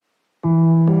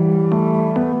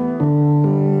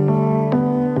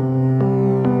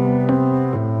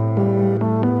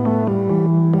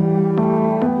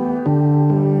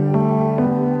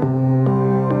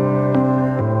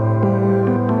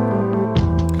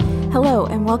Hello,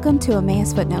 and welcome to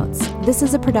Emmaus Footnotes. This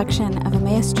is a production of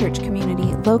Emmaus Church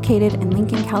Community located in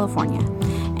Lincoln, California.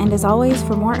 And as always,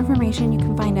 for more information, you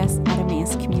can find us at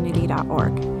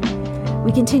emmauscommunity.org.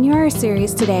 We continue our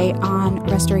series today on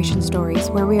restoration stories,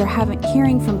 where we are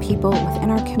hearing from people within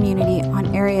our community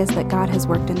on areas that God has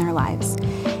worked in their lives.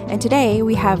 And today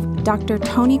we have Dr.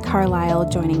 Tony Carlisle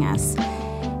joining us.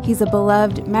 He's a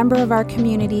beloved member of our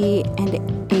community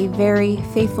and a very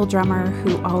faithful drummer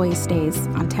who always stays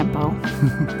on tempo.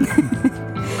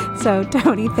 So,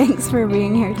 Tony, thanks for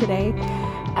being here today.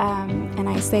 And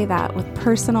I say that with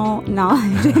personal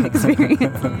knowledge and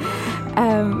experience.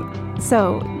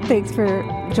 So, thanks for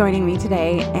joining me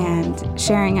today and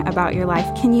sharing about your life.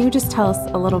 Can you just tell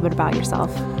us a little bit about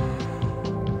yourself?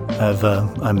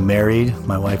 I'm married.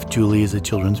 My wife, Julie, is a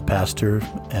children's pastor.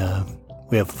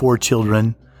 We have 4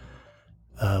 children.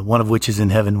 One of which is in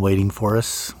heaven waiting for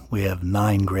us. We have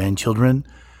 9 grandchildren,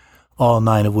 all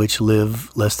 9 of which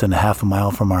live less than a half a mile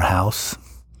from our house.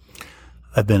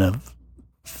 I've been a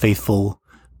faithful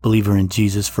believer in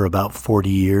Jesus for about 40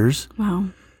 years. Wow.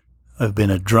 I've been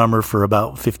a drummer for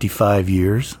about 55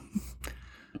 years.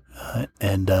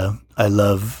 And I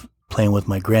love playing with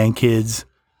my grandkids,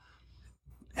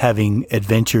 having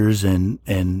adventures and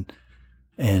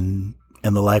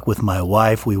the like with my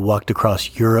wife. We walked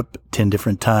across Europe 10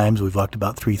 different times. We've walked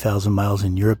about 3,000 miles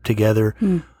in Europe together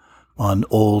on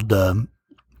old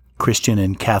Christian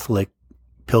and Catholic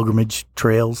pilgrimage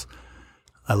trails.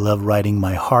 I love riding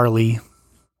my Harley.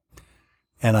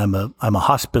 And I'm a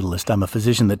hospitalist. I'm a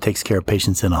physician that takes care of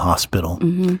patients in a hospital.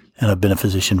 Mm-hmm. And I've been a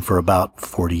physician for about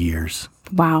 40 years.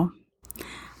 Wow.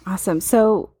 Awesome.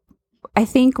 So I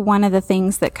think one of the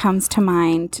things that comes to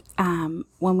mind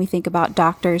when we think about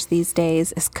doctors these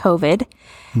days is COVID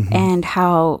and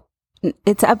how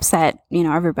it's upset,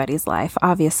 everybody's life,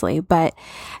 obviously. But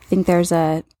I think there's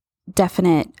a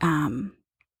definite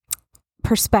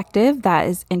perspective that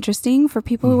is interesting for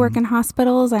people who work in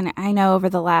hospitals. And I know over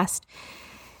the last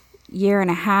year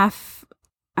and a half,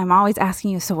 I'm always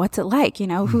asking you, so what's it like?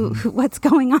 What's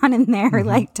going on in there?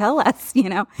 Like, tell us,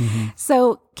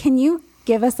 So can you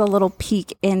give us a little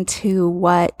peek into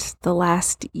what the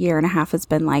last year and a half has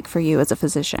been like for you as a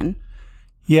physician?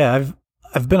 Yeah,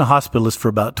 I've been a hospitalist for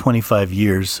about 25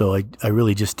 years, so I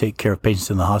really just take care of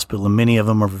patients in the hospital, and many of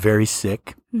them are very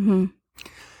sick. Mm-hmm.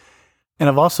 And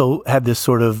I've also had this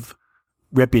sort of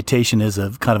reputation as a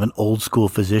kind of an old school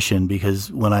physician,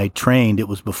 because when I trained, it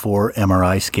was before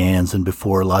MRI scans and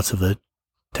before lots of the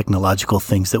technological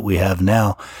things that we have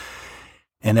now.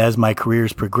 And as my career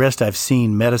has progressed, I've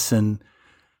seen medicine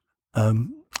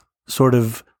sort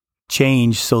of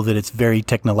change so that it's very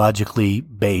technologically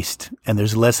based, and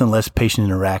there's less and less patient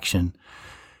interaction.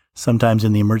 Sometimes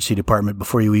in the emergency department,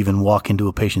 before you even walk into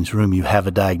a patient's room, you have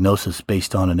a diagnosis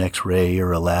based on an X-ray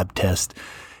or a lab test.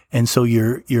 And so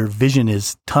your vision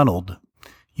is tunneled.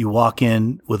 You walk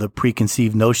in with a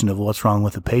preconceived notion of what's wrong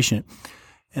with the patient,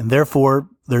 and therefore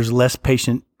there's less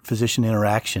patient-physician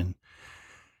interaction.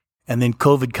 And then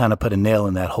COVID kind of put a nail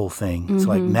in that whole thing. It's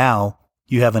like now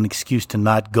you have an excuse to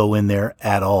not go in there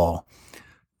at all.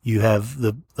 You have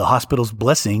the hospital's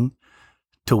blessing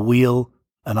to wheel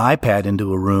an iPad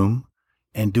into a room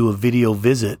and do a video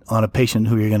visit on a patient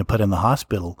who you're going to put in the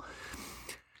hospital.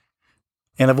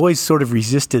 And I've always sort of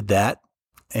resisted that.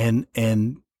 And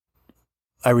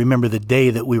I remember the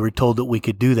day that we were told that we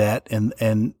could do that.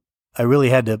 And I really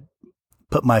had to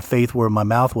put my faith where my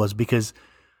mouth was, because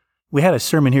we had a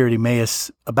sermon here at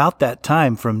Emmaus about that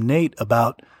time from Nate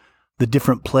about the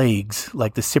different plagues,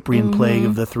 like the Cyprian plague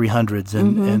of the 300s,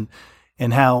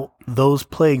 and how those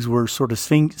plagues were sort of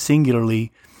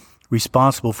singularly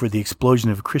responsible for the explosion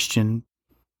of Christian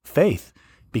faith,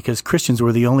 because Christians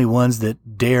were the only ones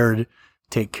that dared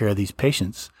take care of these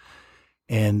patients.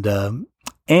 And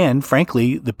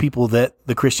frankly, the people that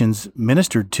the Christians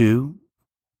ministered to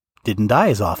didn't die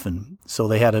as often, so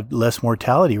they had a less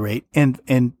mortality rate.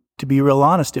 And to be real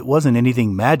honest, it wasn't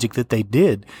anything magic that they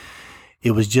did.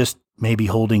 It was just maybe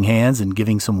holding hands and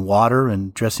giving some water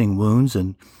and dressing wounds.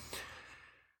 And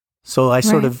so I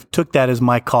sort of took that as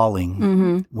my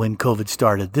calling when COVID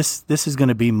started. This is going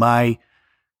to be my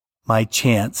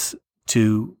chance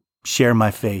to share my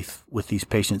faith with these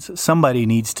patients. Somebody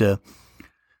needs to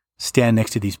stand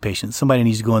next to these patients. Somebody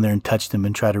needs to go in there and touch them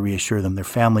and try to reassure them. Their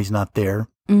family's not there.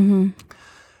 And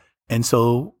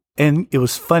so, and it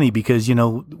was funny because,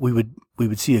 we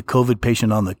would see a COVID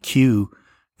patient on the queue,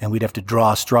 and we'd have to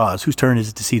draw straws. Whose turn is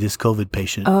it to see this COVID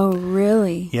patient? Oh,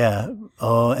 really? Yeah.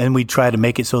 Oh, and we'd try to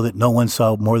make it so that no one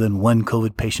saw more than one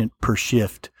COVID patient per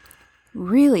shift.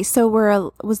 Really? So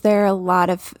was there a lot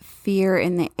of fear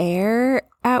in the air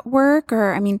at work?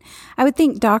 Or, I mean, I would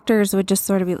think doctors would just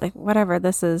sort of be like, whatever,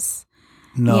 this is,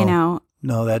 No,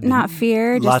 that not didn't.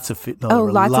 fear. Lots of fear. No, oh, there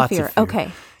were lots of fear.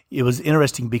 Okay. It was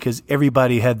interesting because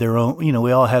everybody had their own,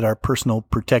 we all had our personal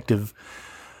protective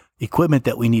equipment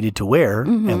that we needed to wear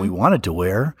and we wanted to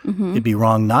wear. It'd be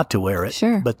wrong not to wear it.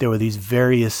 Sure. But there were these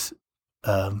various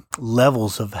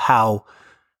levels of how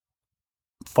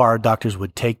far doctors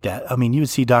would take that. I mean, you would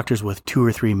see doctors with 2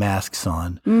 or 3 masks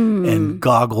on and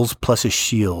goggles plus a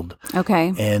shield.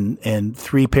 Okay. And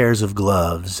 3 pairs of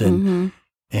gloves. And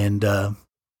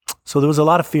so there was a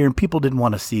lot of fear and people didn't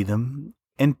want to see them.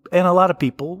 And a lot of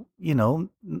people,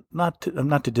 not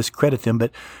to discredit them,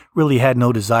 but really had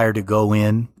no desire to go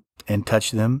in and touch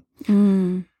them.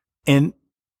 And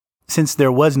since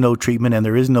there was no treatment and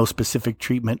there is no specific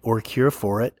treatment or cure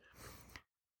for it,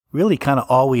 really kind of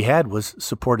all we had was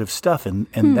supportive stuff. And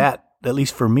that, at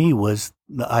least for me, was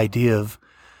the idea of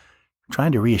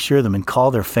trying to reassure them and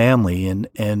call their family and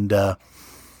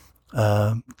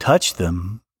touch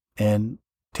them and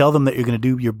tell them that you're going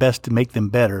to do your best to make them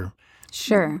better.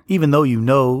 Sure. Even though you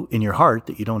know in your heart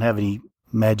that you don't have any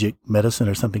magic medicine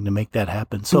or something to make that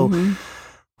happen. So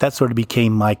that sort of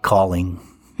became my calling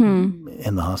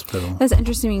in the hospital. That's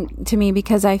interesting to me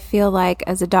because I feel like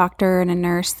as a doctor and a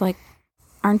nurse, like,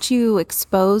 aren't you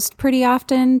exposed pretty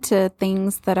often to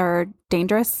things that are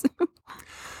dangerous?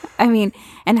 I mean,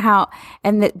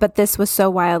 but this was so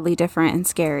wildly different and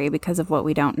scary because of what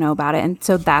we don't know about it. And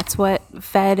so that's what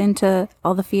fed into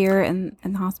all the fear in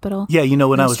the hospital. Yeah.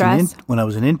 When I was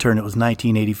an intern, it was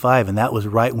 1985 and that was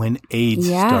right when AIDS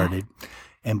started.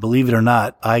 And believe it or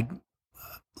not, I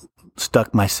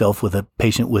stuck myself with a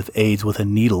patient with AIDS with a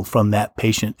needle from that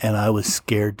patient and I was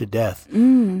scared to death.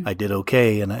 I did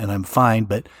okay and I'm fine.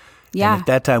 But and at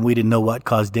that time we didn't know what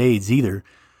caused AIDS either.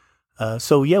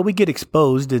 So we get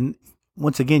exposed and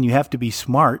once again, you have to be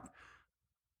smart.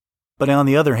 But on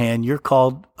the other hand, you're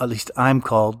called, at least I'm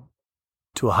called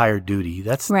to a higher duty.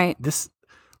 That's right.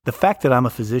 The fact that I'm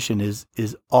a physician is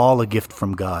all a gift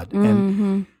from God.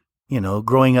 And,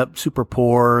 growing up super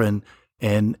poor and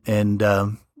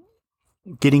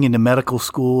getting into medical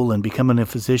school and becoming a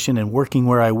physician and working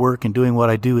where I work and doing what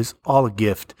I do is all a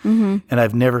gift. And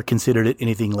I've never considered it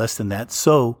anything less than that.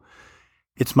 So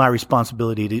it's my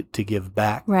responsibility to give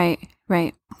back. Right.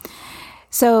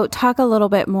 So talk a little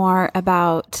bit more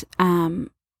about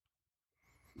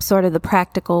sort of the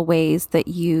practical ways that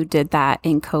you did that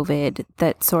in COVID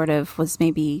that sort of was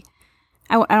maybe,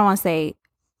 I don't want to say,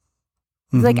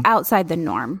 like outside the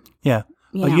norm. Yeah.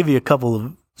 I'll give you a couple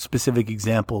of specific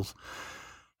examples.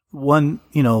 One,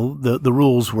 the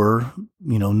rules were,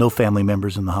 no family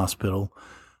members in the hospital,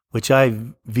 which I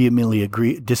vehemently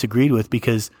disagreed with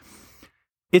because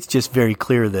it's just very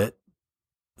clear that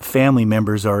family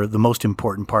members are the most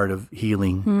important part of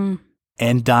healing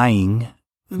and dying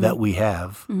that we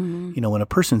have. When a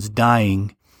person's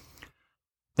dying,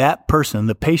 that person,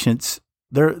 the patients,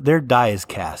 their die is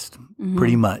cast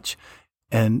pretty much.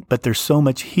 But there's so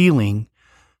much healing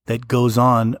that goes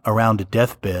on around a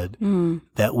deathbed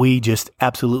that we just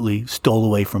absolutely stole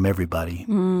away from everybody.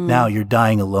 Now you're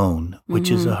dying alone, which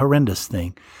is a horrendous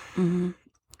thing.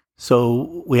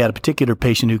 So we had a particular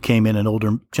patient who came in, an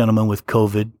older gentleman with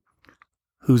COVID,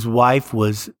 whose wife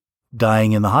was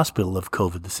dying in the hospital of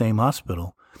COVID, the same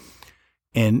hospital.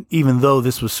 And even though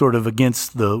this was sort of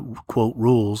against the, quote,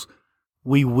 rules,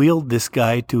 we wheeled this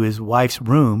guy to his wife's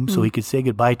room so he could say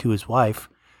goodbye to his wife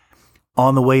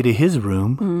on the way to his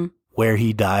room where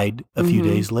he died a few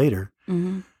days later.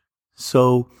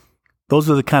 So those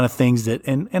are the kind of things that,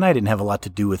 and I didn't have a lot to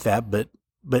do with that, but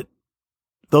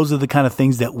those are the kind of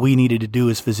things that we needed to do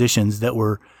as physicians that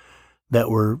were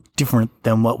different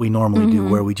than what we normally do,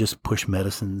 where we just push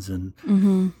medicines.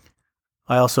 And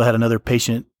I also had another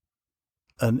patient,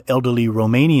 an elderly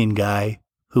Romanian guy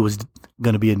who was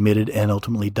going to be admitted and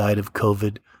ultimately died of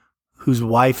COVID, whose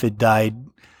wife had died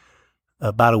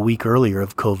about a week earlier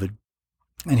of COVID.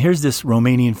 And here's this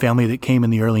Romanian family that came in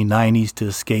the early 90s to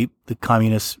escape the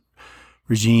communist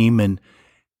regime and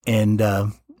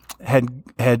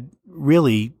had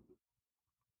really,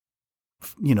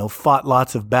 fought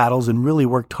lots of battles and really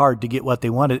worked hard to get what they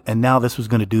wanted. And now this was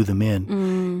going to do them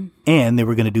in. And they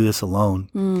were going to do this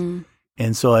alone.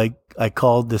 And so I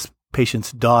called this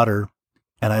patient's daughter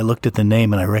and I looked at the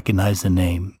name and I recognized the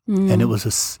name. And it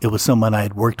was someone I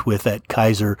had worked with at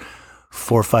Kaiser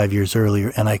 4 or 5 years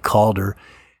earlier. And I called her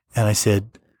and I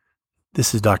said,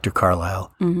 "This is Dr.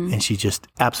 Carlisle." And she just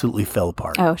absolutely fell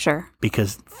apart. Oh, sure.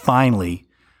 Because finally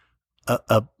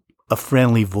a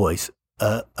friendly voice,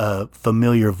 a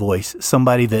familiar voice,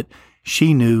 somebody that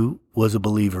she knew was a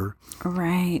believer.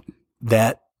 Right.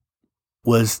 That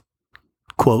was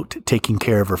quote, taking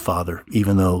care of her father,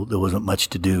 even though there wasn't much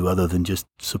to do other than just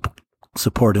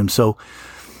support him. So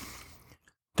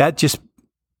that just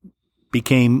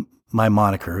became my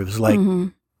moniker. It was like,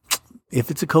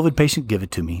 if it's a COVID patient, give it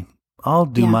to me. I'll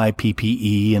do my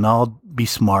PPE and I'll be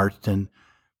smart,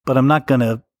 but I'm not going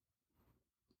to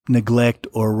neglect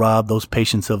or rob those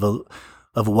patients of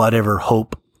whatever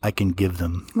hope I can give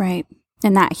them. Right.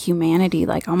 And that humanity,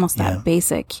 like almost that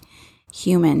basic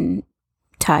human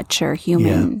touch or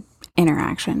human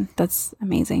interaction. That's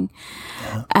amazing.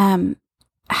 Yeah.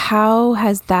 How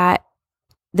has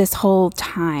this whole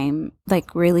time,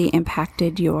 like, really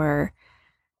impacted your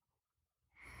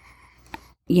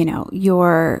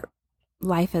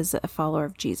life as a follower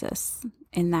of Jesus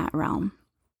in that realm?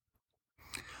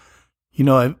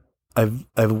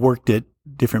 I've worked at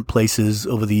different places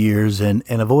over the years, and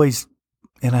I've always,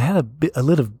 and I had a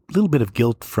little bit of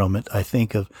guilt from it. I've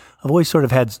always sort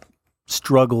of had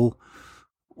struggle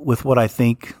with what I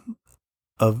think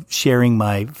of sharing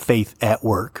my faith at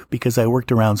work, because I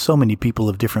worked around so many people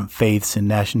of different faiths and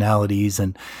nationalities,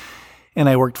 and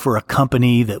I worked for a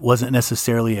company that wasn't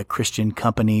necessarily a Christian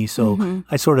company. So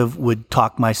I sort of would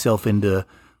talk myself into,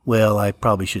 well, I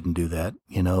probably shouldn't do that,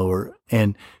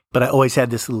 but I always had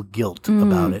this little guilt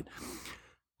about it.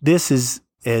 This has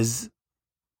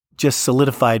just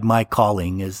solidified my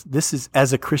calling. This is,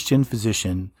 as a Christian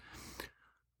physician,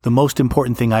 the most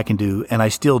important thing I can do, and I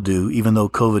still do, even though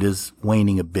COVID is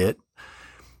waning a bit,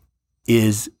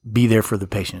 is be there for the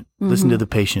patient. Listen to the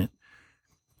patient.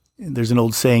 There's an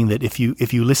old saying that if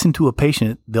you listen to a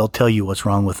patient, they'll tell you what's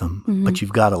wrong with them, but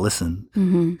you've got to listen.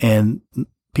 And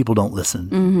people don't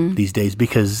listen these days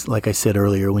because, like I said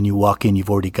earlier, when you walk in, you've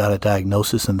already got a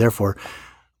diagnosis, and therefore,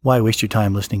 why waste your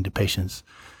time listening to patients?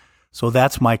 So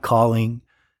that's my calling,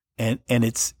 and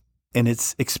it's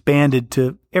expanded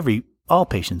to all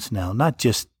patients now, not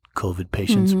just COVID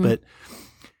patients, but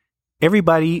every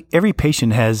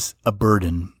patient has a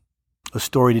burden, a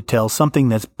story to tell, something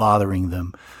that's bothering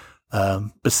them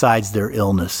besides their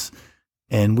illness.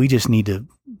 And we just need to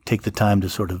take the time to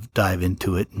sort of dive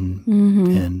into it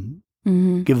and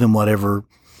give them whatever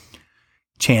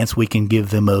chance we can give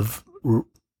them of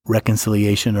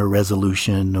reconciliation or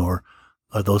resolution or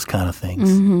those kind of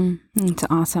things. It's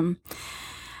awesome.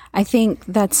 I think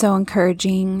that's so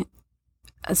encouraging.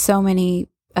 So many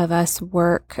of us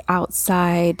work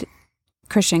outside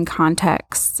Christian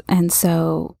contexts, and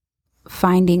so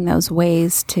finding those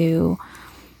ways to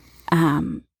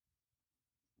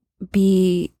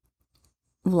be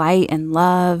light and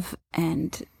love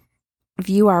and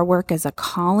view our work as a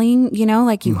calling,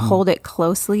 like you hold it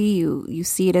closely, you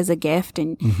see it as a gift,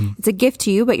 and it's a gift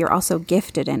to you, but you're also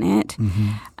gifted in it,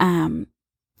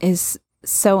 is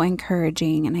so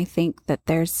encouraging. And I think that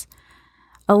there's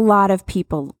a lot of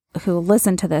people who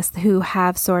listen to this who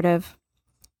have sort of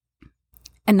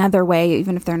another way,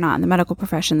 even if they're not in the medical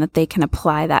profession, that they can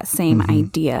apply that same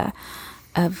idea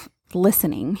of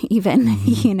listening, even,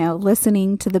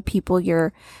 listening to the people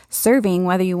you're serving,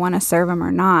 whether you want to serve them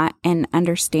or not, and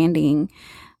understanding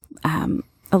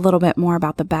a little bit more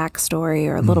about the backstory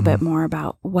or a little bit more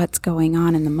about what's going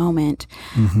on in the moment.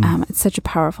 It's such a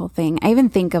powerful thing. I even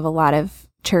think of a lot of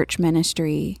church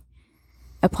ministry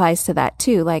applies to that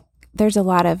too. Like, there's a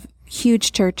lot of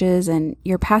huge churches, and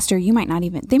your pastor, they might not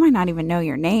even know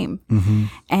your name,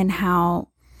 and how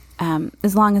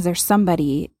as long as there's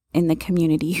somebody in the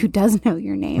community who does know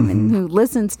your name and who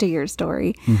listens to your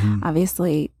story,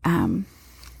 obviously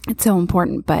it's so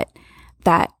important. But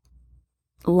that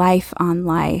life on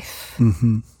life,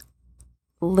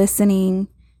 listening,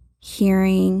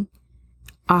 hearing,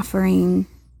 offering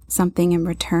something in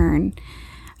return,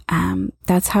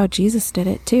 that's how Jesus did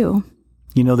it too.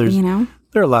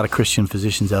 There are a lot of Christian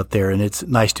physicians out there, and it's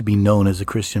nice to be known as a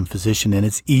Christian physician, and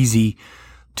it's easy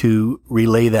to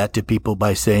relay that to people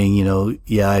by saying,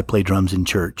 I play drums in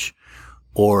church,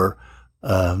 or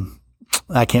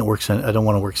I can't work. I don't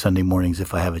want to work Sunday mornings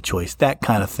if I have a choice. That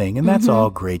kind of thing, and that's all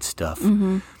great stuff.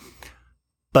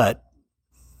 But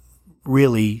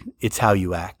really, it's how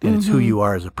you act, and it's who you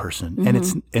are as a person,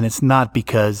 and it's not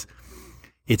because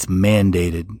it's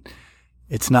mandated.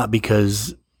 It's not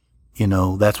because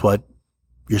that's what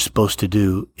you're supposed to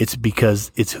do. It's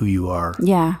because it's who you are.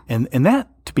 Yeah. And that,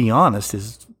 to be honest,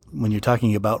 is when you're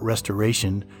talking about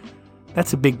restoration,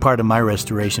 that's a big part of my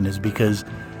restoration, is because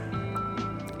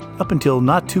up until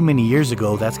not too many years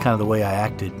ago, that's kind of the way I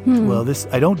acted. Well,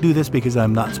 I don't do this because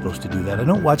I'm not supposed to do that. I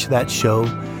don't watch that show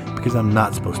because I'm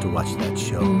not supposed to watch that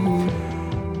show.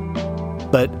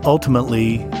 But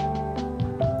ultimately,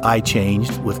 I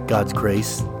changed with God's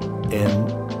grace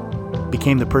and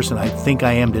became the person I think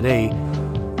I am today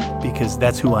because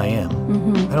that's who I am.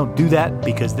 I don't do that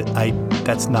because that's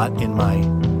just not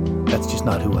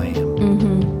who I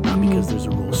am. Not because there's a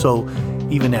rule. So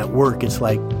even at work, it's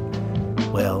like,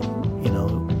 well,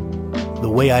 the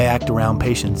way I act around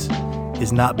patients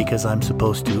is not because I'm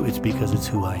supposed to, it's because it's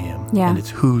who I am. Yeah. And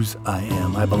it's whose I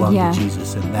am. I belong to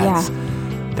Jesus, and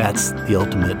that's the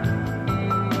ultimate,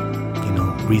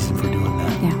 reason for doing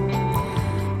that.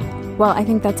 Yeah. Well, I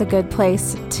think that's a good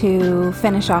place to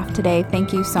finish off today.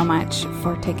 Thank you so much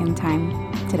for taking time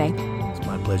today. It's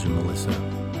my pleasure, Melissa.